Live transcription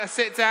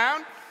Sit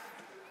down.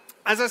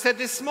 As I said,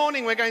 this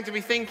morning we're going to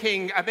be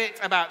thinking a bit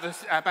about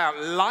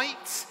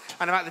light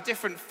and about the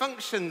different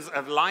functions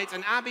of light.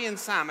 And Abby and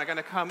Sam are going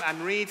to come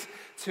and read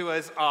to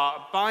us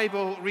our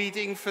Bible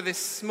reading for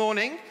this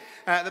morning.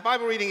 The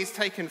Bible reading is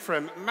taken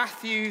from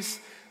Matthew's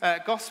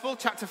Gospel,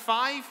 chapter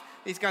 5.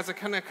 These guys are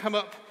going to come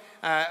up,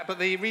 but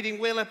the reading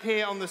will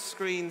appear on the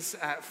screens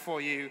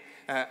for you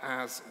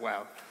as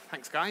well.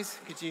 Thanks, guys.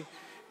 Could you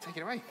take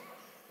it away?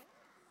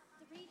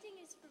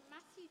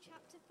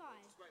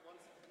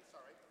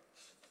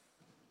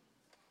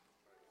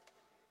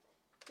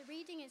 The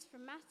reading is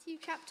from Matthew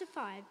chapter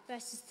 5,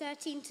 verses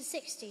 13 to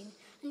 16,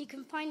 and you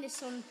can find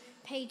this on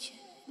page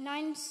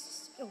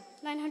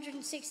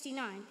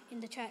 969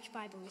 in the church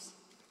Bibles.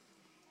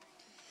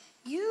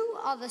 You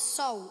are the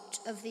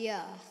salt of the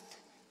earth,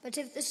 but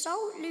if the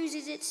salt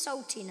loses its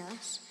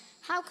saltiness,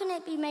 how can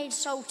it be made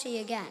salty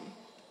again?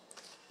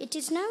 It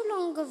is no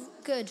longer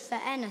good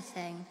for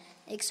anything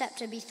except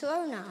to be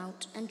thrown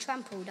out and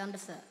trampled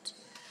underfoot.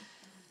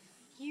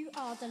 You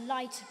are the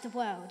light of the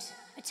world.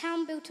 A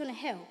town built on a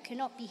hill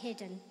cannot be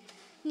hidden.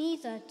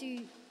 Neither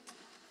do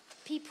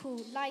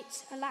people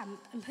light a lamp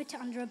and put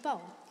it under a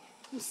bowl.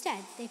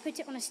 Instead, they put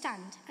it on a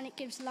stand, and it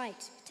gives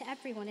light to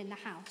everyone in the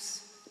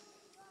house.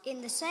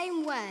 In the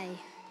same way,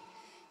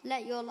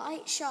 let your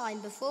light shine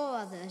before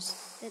others,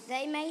 that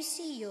they may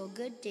see your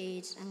good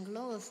deeds and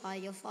glorify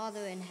your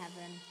Father in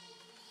heaven.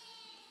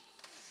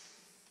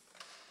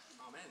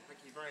 Amen.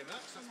 Thank you very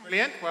much. That's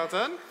brilliant. Well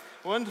done.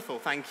 Wonderful.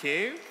 Thank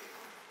you.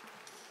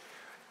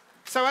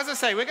 So as I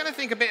say, we're going to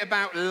think a bit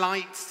about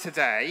light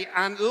today,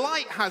 and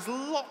light has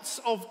lots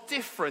of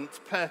different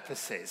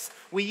purposes.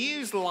 We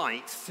use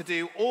light to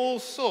do all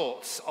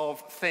sorts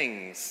of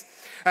things.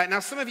 Now,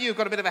 some of you have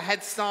got a bit of a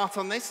head start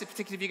on this,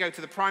 particularly if you go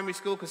to the primary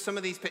school, because some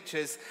of these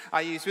pictures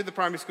I used with the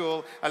primary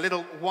school a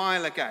little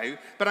while ago.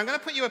 But I'm going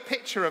to put you a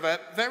picture of a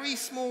very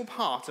small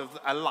part of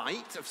a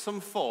light of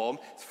some form.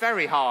 It's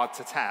very hard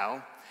to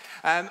tell.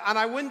 And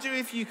I wonder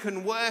if you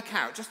can work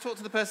out, just talk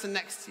to the person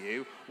next to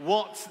you,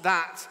 what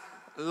that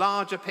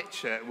larger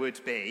picture would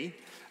be.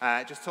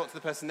 Just talk to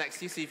the person next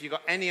to you, see if you've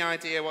got any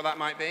idea what that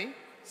might be.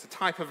 It's a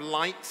type of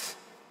light,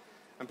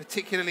 and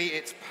particularly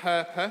its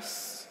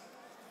purpose.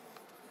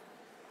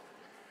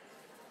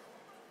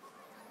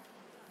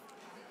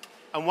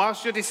 And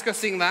whilst you're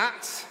discussing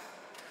that,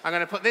 I'm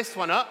going to put this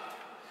one up.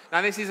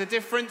 Now, this is a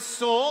different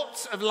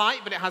sort of light,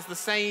 but it has the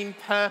same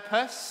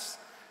purpose.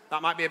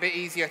 That might be a bit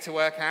easier to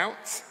work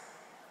out.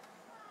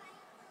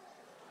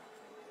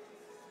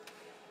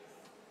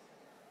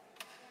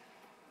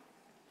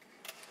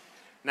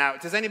 Now,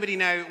 does anybody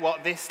know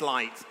what this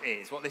light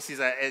is? What this is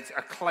a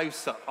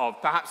close-up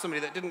of? Perhaps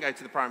somebody that didn't go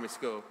to the primary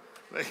school.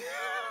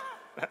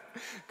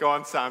 Go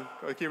on, Sam.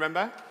 Can you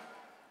remember?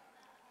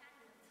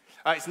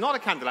 It's not a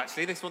candle,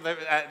 actually. This one,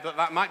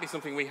 that might be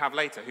something we have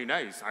later. Who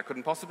knows? I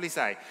couldn't possibly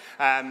say.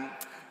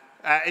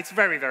 It's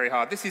very, very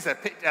hard. This is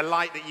a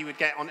light that you would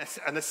get on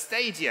a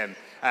stadium.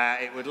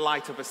 It would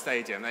light up a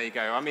stadium. There you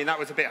go. I mean, that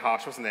was a bit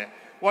harsh, wasn't it?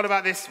 What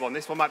about this one?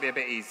 This one might be a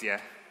bit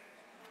easier.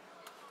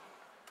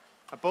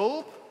 A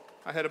bulb?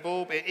 I heard a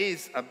bulb. It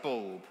is a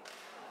bulb.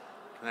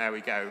 There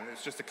we go.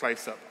 It's just a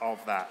close-up of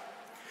that.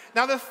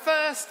 Now, the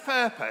first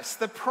purpose,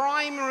 the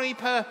primary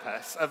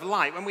purpose of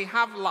light, when we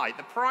have light,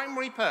 the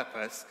primary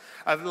purpose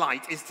of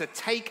light is to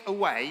take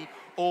away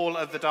all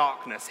of the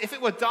darkness. If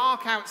it were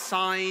dark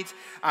outside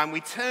and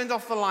we turned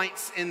off the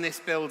lights in this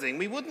building,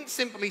 we wouldn't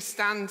simply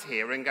stand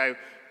here and go,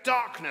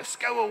 "Darkness,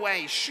 go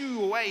away,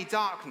 shoo away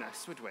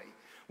darkness," would we?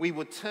 We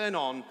would turn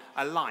on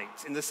a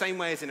light. In the same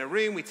way as in a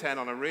room, we turn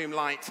on a room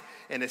light.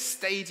 In a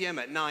stadium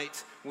at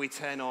night, we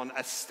turn on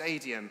a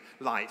stadium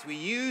light. We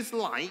use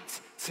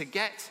light to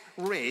get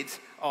rid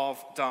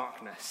of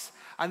darkness.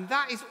 And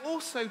that is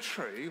also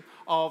true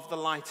of the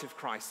light of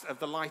Christ, of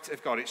the light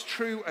of God. It's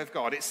true of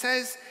God. It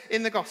says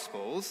in the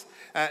Gospels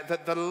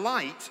that the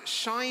light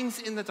shines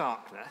in the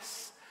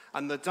darkness,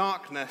 and the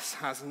darkness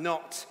has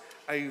not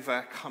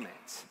overcome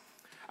it.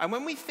 And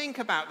when we think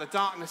about the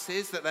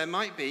darknesses that there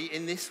might be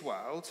in this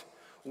world,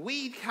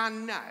 we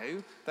can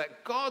know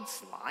that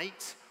God's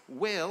light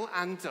will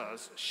and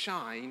does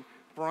shine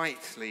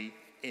brightly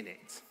in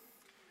it.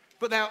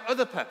 But there are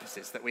other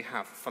purposes that we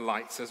have for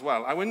lights as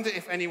well. I wonder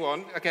if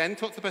anyone, again,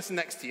 talk to the person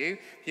next to you,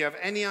 if you have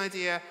any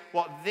idea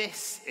what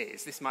this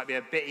is. This might be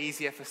a bit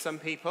easier for some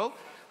people.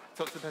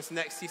 Talk to the person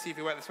next to you, see if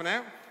you work this one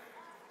out.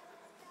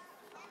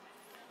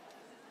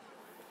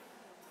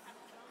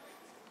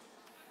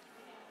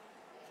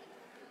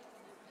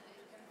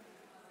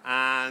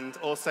 And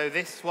also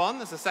this one,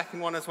 there's a second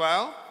one as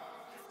well.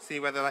 See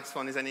whether this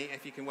one is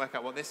if you can work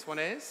out what this one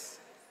is.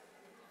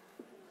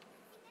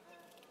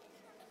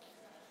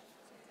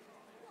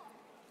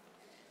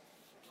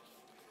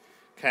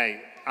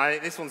 Okay,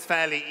 this one's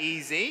fairly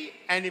easy.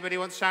 Anybody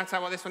want to shout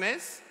out what this one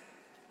is?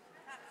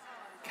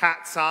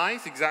 Cat's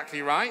eyes,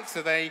 exactly right.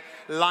 So they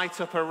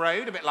light up a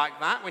road a bit like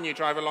that when you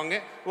drive along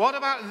it. What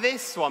about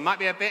this one? Might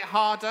be a bit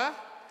harder.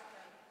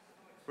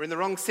 We're in the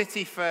wrong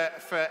city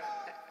for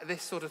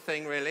this sort of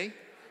thing, really.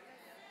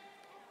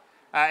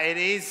 It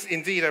is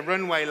indeed a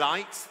runway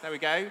light. There we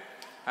go.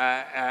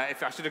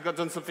 If I should have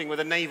done something with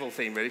a naval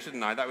theme, really,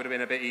 shouldn't I? That would have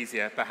been a bit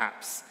easier,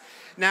 perhaps.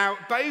 Now,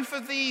 both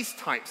of these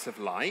types of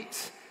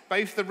light,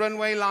 both the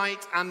runway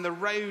light and the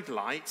road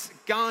light,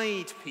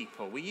 guide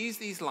people. We use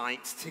these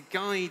lights to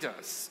guide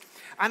us.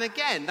 And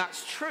again,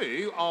 that's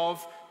true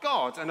of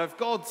God and of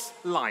God's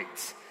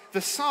light.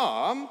 The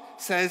psalm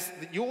says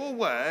that your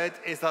word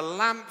is a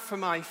lamp for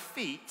my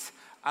feet,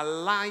 a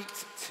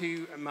light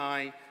to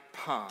my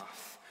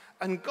path.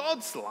 And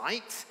God's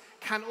light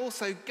can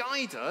also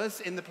guide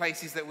us in the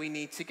places that we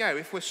need to go.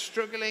 If we're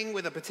struggling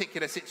with a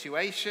particular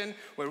situation,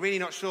 we're really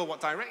not sure what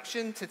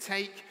direction to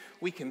take,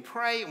 we can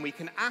pray and we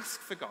can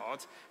ask for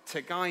God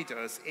to guide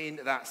us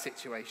in that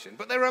situation.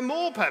 But there are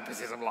more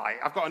purposes of light.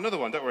 I've got another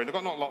one, don't worry, I've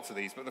got not lots of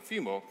these, but a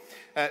few more.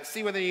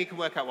 See whether you can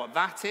work out what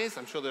that is.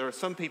 I'm sure there are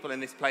some people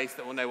in this place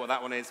that will know what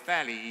that one is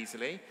fairly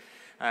easily,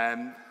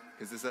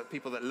 because there's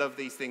people that love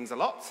these things a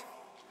lot.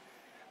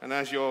 And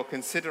as you're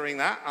considering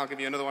that, I'll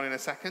give you another one in a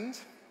second.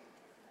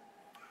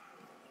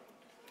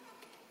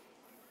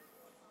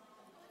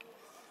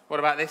 What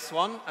about this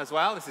one as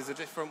well? This is a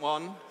different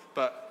one,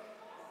 but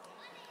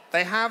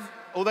they have,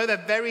 although they're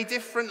very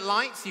different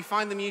lights, you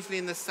find them usually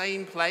in the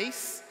same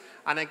place,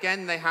 and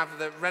again, they have,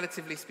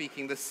 relatively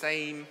speaking, the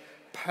same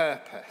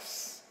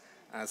purpose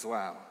as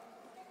well.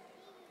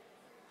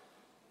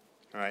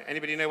 All right,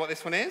 anybody know what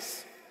this one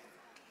is?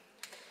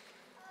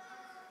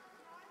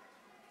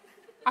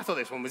 I thought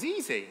this one was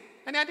easy.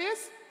 Any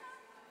ideas?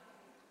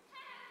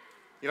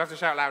 You'll have to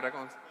shout louder, go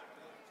on.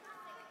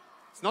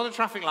 It's not a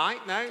traffic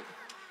light, no.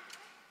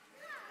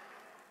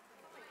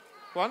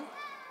 One?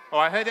 Oh,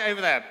 I heard it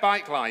over there.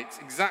 Bike light.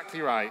 Exactly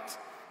right.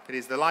 It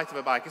is the light of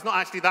a bike. It's not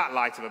actually that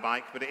light of a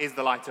bike, but it is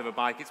the light of a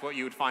bike. It's what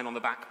you would find on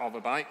the back of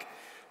a bike.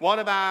 What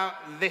about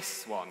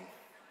this one?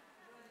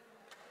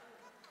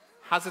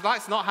 Hazard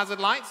lights. Not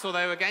hazard lights,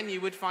 although, again, you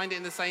would find it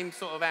in the same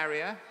sort of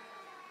area.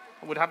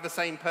 It would have the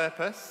same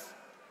purpose.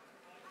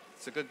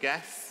 It's a good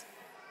guess.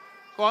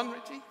 Go on,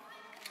 Richie.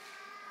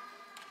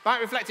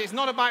 Bike reflector. It's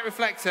not a bike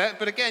reflector,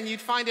 but again,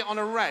 you'd find it on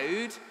a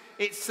road.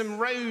 It's some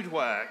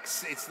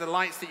roadworks. It's the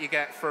lights that you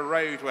get for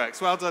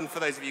roadworks. Well done for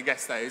those of you who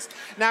guessed those.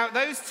 Now,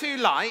 those two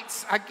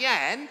lights,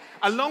 again,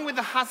 along with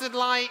the hazard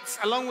lights,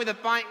 along with the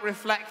bike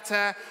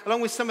reflector,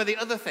 along with some of the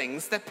other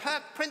things, the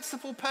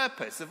principal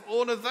purpose of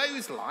all of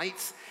those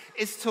lights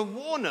is to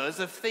warn us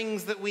of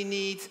things that we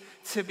need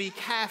to be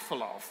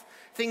careful of,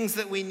 things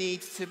that we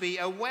need to be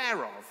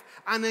aware of.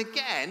 And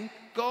again,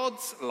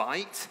 God's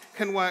light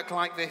can work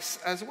like this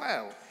as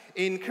well.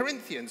 In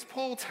Corinthians,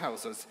 Paul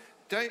tells us,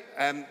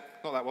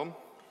 not that one.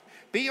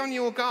 Be on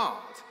your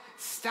guard.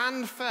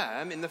 Stand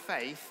firm in the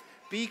faith.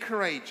 Be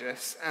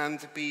courageous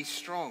and be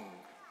strong.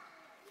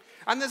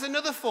 And there's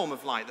another form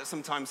of light that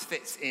sometimes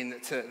fits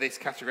into this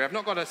category. I've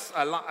not got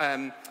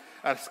a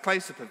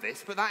close-up of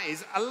this, but that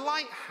is a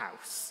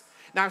lighthouse.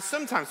 Now,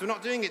 sometimes, we're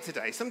not doing it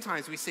today,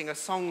 sometimes we sing a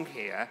song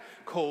here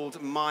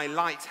called My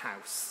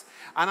Lighthouse.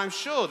 And I'm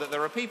sure that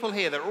there are people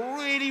here that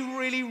really,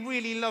 really,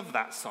 really love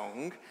that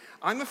song.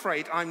 I'm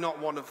afraid I'm not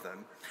one of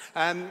them.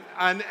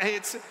 And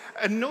it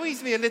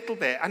annoys me a little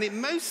bit, and it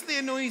mostly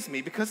annoys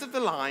me because of the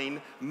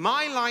line,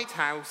 my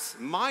lighthouse,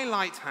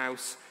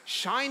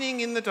 shining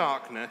in the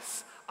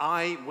darkness,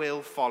 I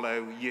will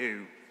follow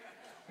you.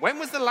 When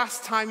was the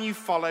last time you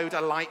followed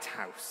a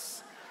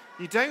lighthouse?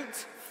 You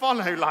don't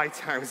follow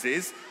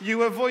lighthouses,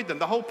 you avoid them.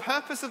 The whole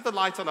purpose of the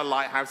light on a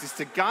lighthouse is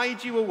to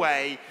guide you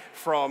away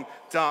from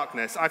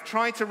darkness. I've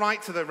tried to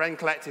write to the Wren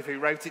Collective who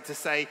wrote it to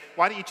say,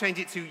 why don't you change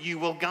it to you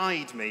will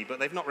guide me? But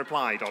they've not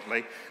replied,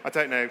 oddly. I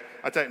don't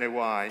know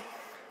why.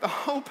 The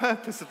whole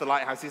purpose of the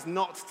lighthouse is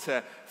not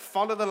to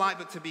follow the light,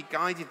 but to be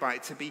guided by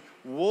it, to be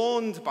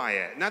warned by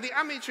it. Now, the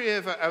imagery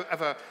of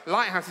a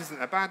lighthouse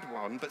isn't a bad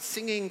one, but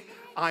singing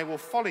I will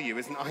follow you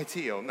isn't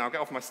ideal. Now,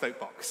 get off my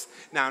soapbox.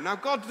 Now,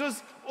 God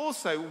does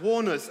also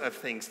warn us of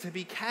things, to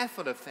be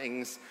careful of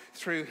things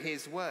through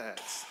his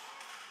words.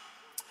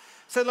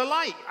 So the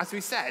light, as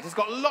we said, has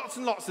got lots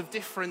and lots of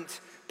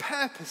different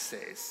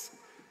purposes.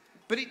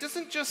 But it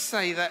doesn't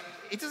say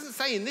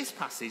in this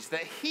passage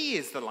that he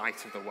is the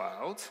light of the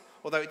world,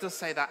 although it does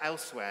say that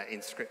elsewhere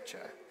in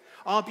Scripture.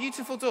 Our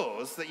beautiful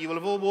doors that you will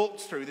have all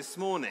walked through this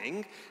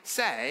morning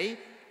say,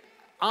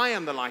 I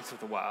am the light of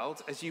the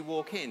world as you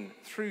walk in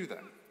through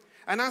them.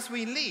 And as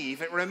we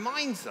leave, it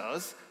reminds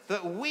us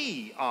that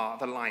we are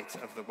the light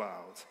of the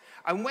world.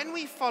 And when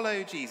we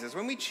follow Jesus,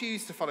 when we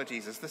choose to follow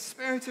Jesus, the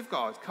Spirit of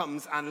God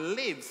comes and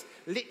lives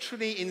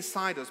literally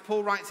inside us.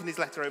 Paul writes in his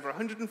letter over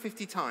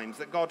 150 times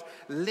that God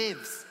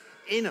lives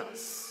in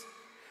us.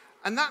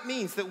 And that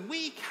means that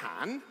we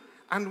can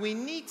and we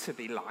need to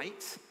be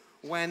light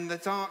when the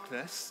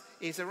darkness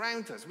is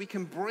around us. We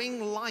can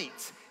bring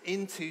light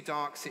into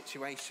dark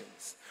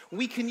situations.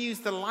 We can use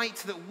the light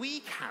that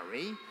we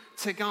carry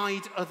to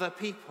guide other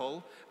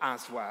people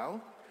as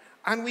well.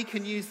 And we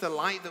can use the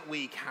light that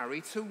we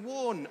carry to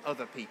warn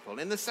other people.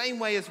 In the same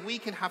way as we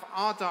can have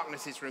our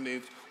darknesses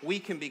removed, we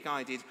can be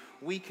guided,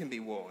 we can be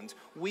warned.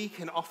 We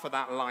can offer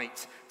that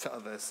light to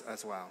others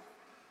as well.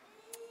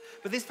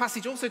 But this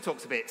passage also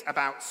talks a bit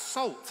about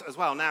salt as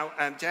well. Now,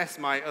 Jess,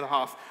 my other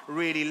half,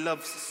 really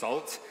loves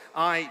salt.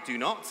 I do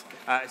not.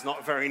 It's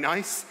not very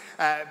nice.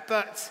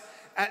 But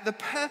the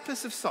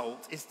purpose of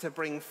salt is to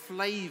bring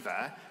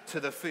flavour to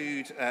the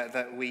food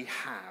that we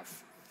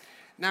have.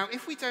 Now,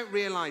 if we don't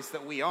realise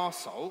that we are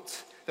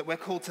salt, that we're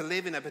called to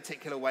live in a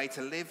particular way,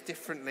 to live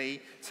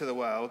differently to the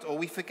world, or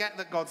we forget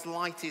that God's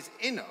light is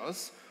in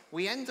us,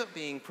 we end up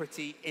being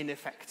pretty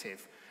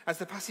ineffective. As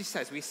the passage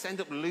says, we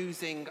end up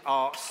losing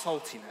our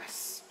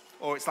saltiness,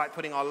 or it's like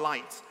putting our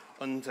light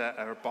under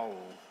a bowl.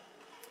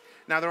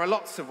 Now, there are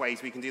lots of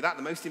ways we can do that.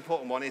 The most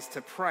important one is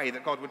to pray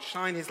that God would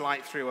shine his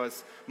light through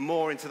us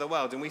more into the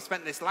world. And we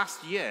spent this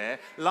last year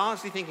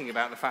largely thinking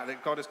about the fact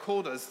that God has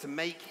called us to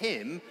make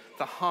him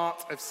the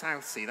heart of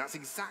Southsea. That's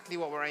exactly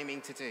what we're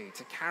aiming to do,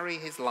 to carry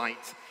his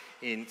light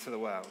into the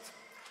world.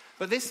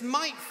 But this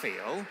might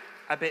feel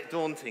a bit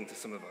daunting to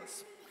some of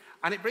us.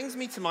 And it brings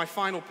me to my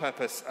final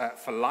purpose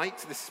for light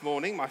this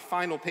morning, my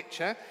final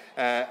picture,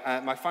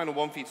 my final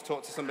one for you to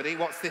talk to somebody.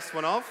 What's this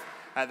one of?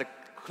 The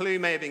clue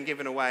may have been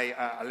given away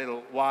a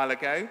little while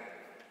ago.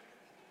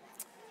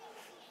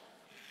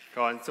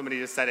 Go on, somebody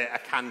just said it, a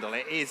candle.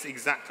 It is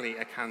exactly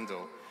a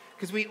candle.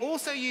 Because we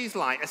also use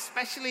light,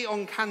 especially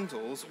on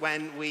candles,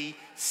 when we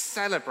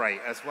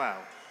celebrate as well.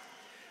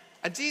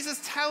 And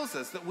Jesus tells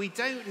us that we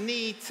don't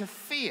need to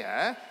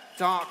fear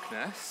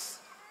darkness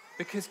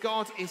because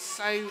God is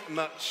so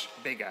much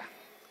bigger.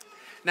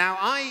 Now,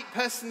 I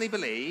personally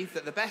believe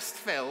that the best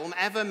film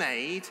ever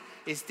made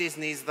is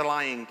Disney's The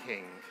Lion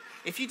King.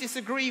 If you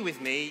disagree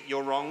with me,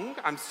 you're wrong.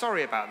 I'm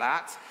sorry about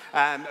that.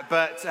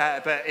 But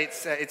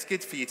it's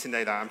good for you to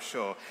know that, I'm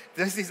sure.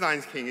 Disney's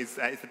Lion King is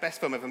the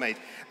best film ever made.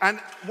 And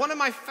one of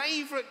my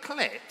favourite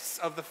clips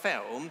of the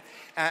film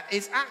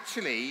is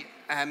actually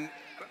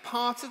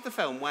part of the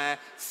film where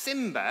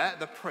Simba,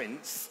 the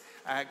prince,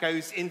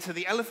 goes into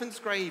the elephant's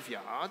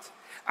graveyard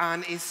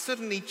and is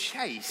suddenly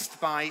chased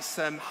by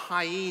some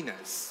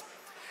hyenas.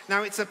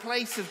 Now, it's a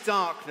place of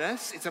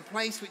darkness, it's a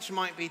place which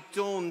might be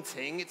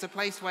daunting, it's a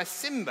place where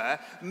Simba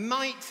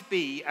might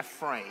be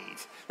afraid.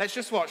 Let's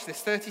just watch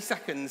this 30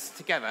 seconds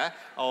together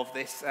of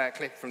this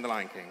clip from The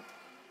Lion King.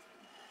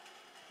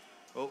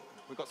 Oh,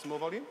 we've got some more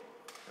volume?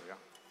 There we are.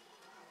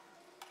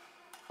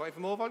 Wait for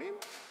more volume?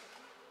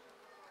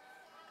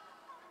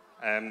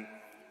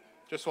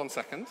 Just 1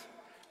 second.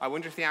 I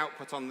wonder if the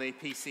output on the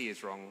PC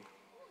is wrong.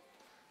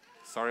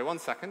 Sorry, 1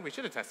 second. We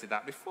should have tested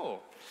that before.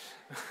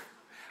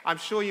 I'm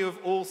sure you have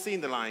all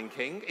seen The Lion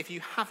King. If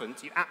you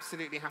haven't, you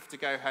absolutely have to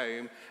go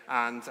home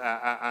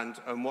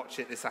and watch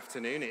it this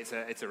afternoon. It's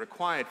a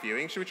required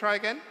viewing. Should we try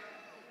again?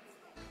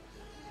 There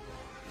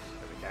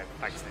we go.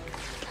 Thanks, Nick.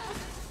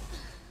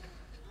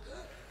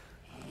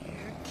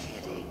 Here,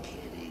 kitty,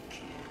 kitty,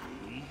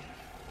 kitty.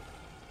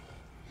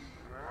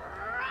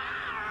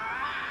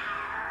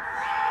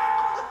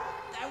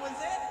 That was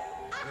it?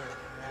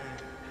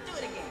 Do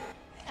it again.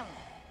 Come on.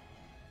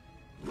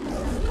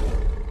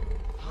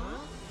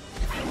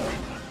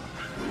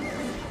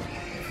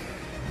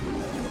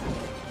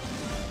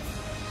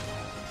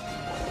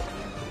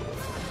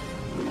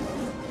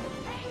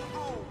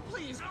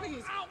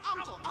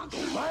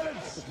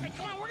 Silence! Hey,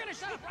 come on, we're gonna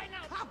shut up right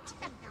now.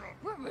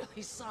 We're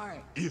really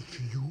sorry.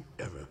 If you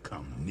ever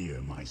come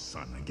near my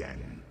son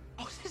again,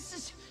 Oh,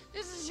 this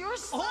is your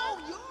son. Oh,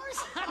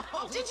 yours?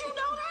 Oh, did you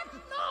know that?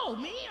 No,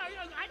 me?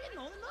 I didn't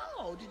know.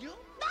 No, did you?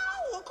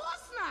 No, of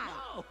course not.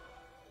 No.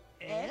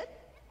 Ed?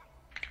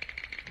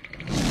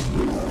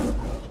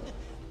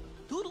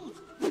 Doodles.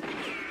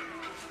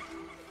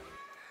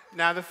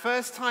 Now, the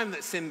first time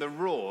that Simba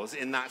roars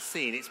in that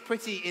scene, it's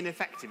pretty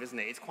ineffective, isn't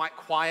it? It's quite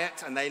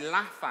quiet, and they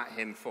laugh at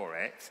him for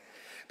it.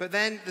 But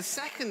then the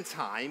second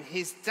time,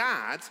 his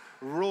dad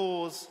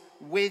roars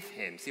with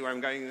him. See where I'm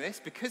going with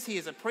this? Because he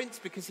is a prince,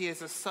 because he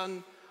is a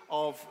son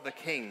of the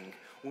king.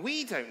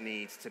 We don't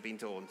need to be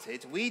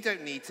daunted. We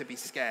don't need to be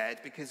scared,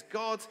 because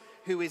God,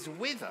 who is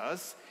with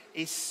us,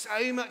 is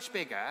so much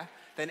bigger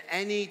than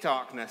any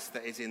darkness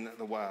that is in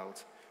the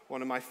world.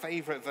 One of my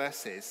favourite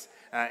verses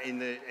in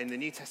the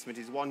New Testament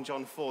is 1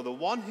 John 4. The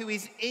one who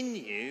is in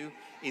you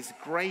is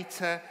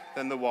greater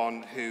than the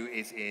one who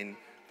is in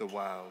the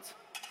world.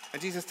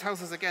 And Jesus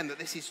tells us again that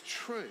this is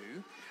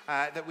true,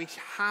 that we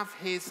have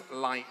his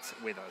light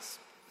with us.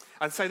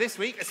 And so this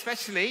week,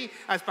 especially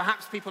as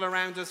perhaps people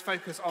around us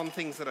focus on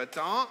things that are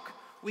dark,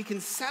 we can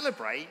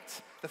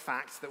celebrate the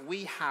fact that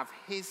we have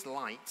his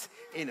light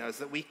in us,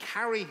 that we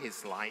carry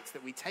his light,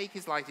 that we take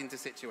his light into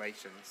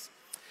situations.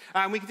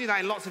 And we can do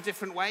that in lots of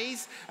different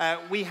ways.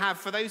 We have,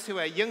 for those who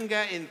are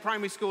younger in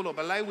primary school or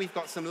below, we've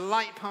got some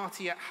light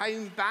party at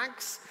home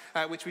bags,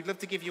 which we'd love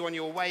to give you on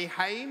your way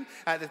home.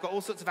 They've got all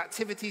sorts of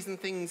activities and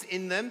things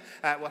in them.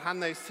 We'll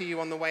hand those to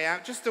you on the way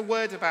out. Just a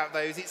word about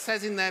those. It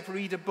says in there,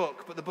 read a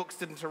book, but the books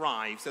didn't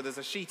arrive. So there's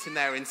a sheet in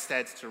there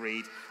instead to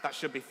read. That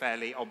should be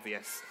fairly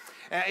obvious.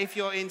 If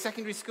you're in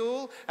secondary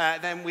school,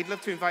 then we'd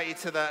love to invite you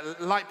to the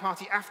light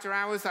party after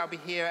hours. That'll be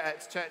here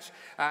at church.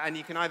 And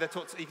you can either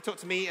talk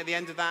to me at the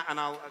end of that, and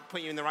I'll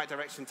point you in the right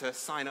direction to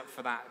sign up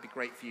for that. It'd be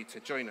great for you to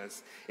join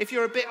us. If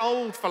you're a bit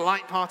old for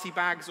light party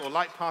bags or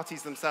light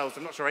parties themselves,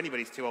 I'm not sure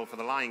anybody's too old for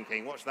the Lion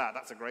King. Watch that.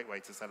 That's a great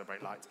way to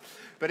celebrate light.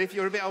 But if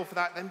you're a bit old for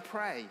that, then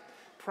pray.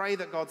 Pray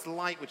that God's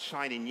light would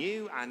shine in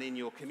you and in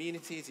your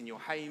communities, in your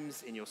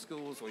homes, in your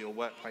schools, or your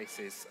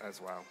workplaces as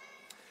well.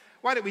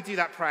 Why don't we do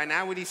that prayer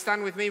now? Will you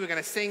stand with me? We're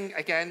going to sing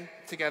again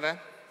together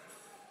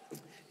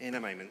in a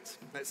moment.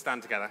 Let's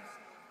stand together.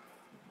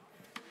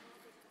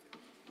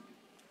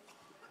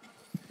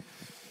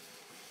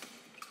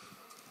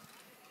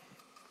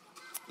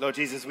 Lord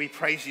Jesus, we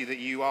praise you that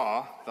you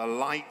are the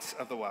light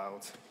of the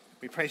world.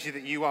 We praise you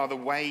that you are the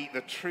way,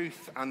 the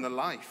truth, and the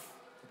life.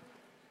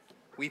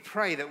 We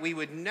pray that we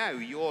would know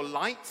your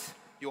light,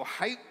 your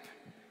hope,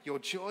 your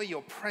joy,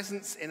 your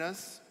presence in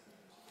us.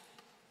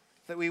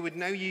 That we would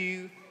know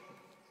you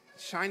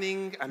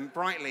shining and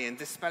brightly and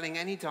dispelling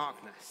any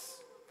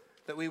darkness.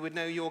 That we would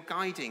know your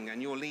guiding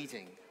and your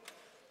leading.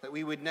 That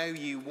we would know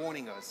you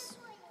warning us.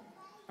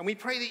 And we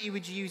pray that you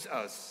would use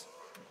us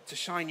to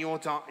shine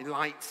your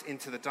light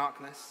into the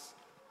darkness,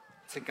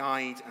 to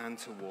guide and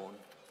to warn.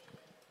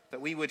 That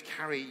we would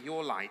carry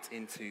your light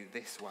into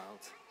this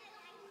world.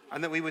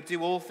 And that we would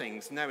do all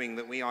things knowing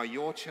that we are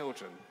your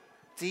children,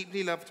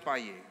 deeply loved by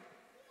you,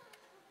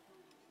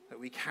 that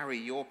we carry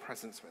your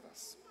presence with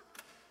us.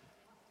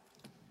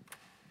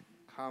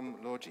 Come,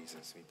 Lord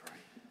Jesus, we pray.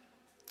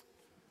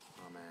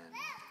 Amen.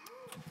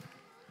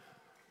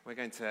 We're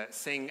going to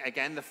sing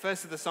again. The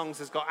first of the songs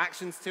has got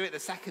actions to it. The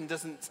second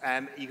doesn't.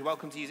 You're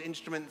welcome to use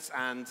instruments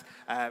and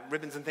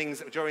ribbons and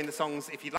things during the songs if you'd like.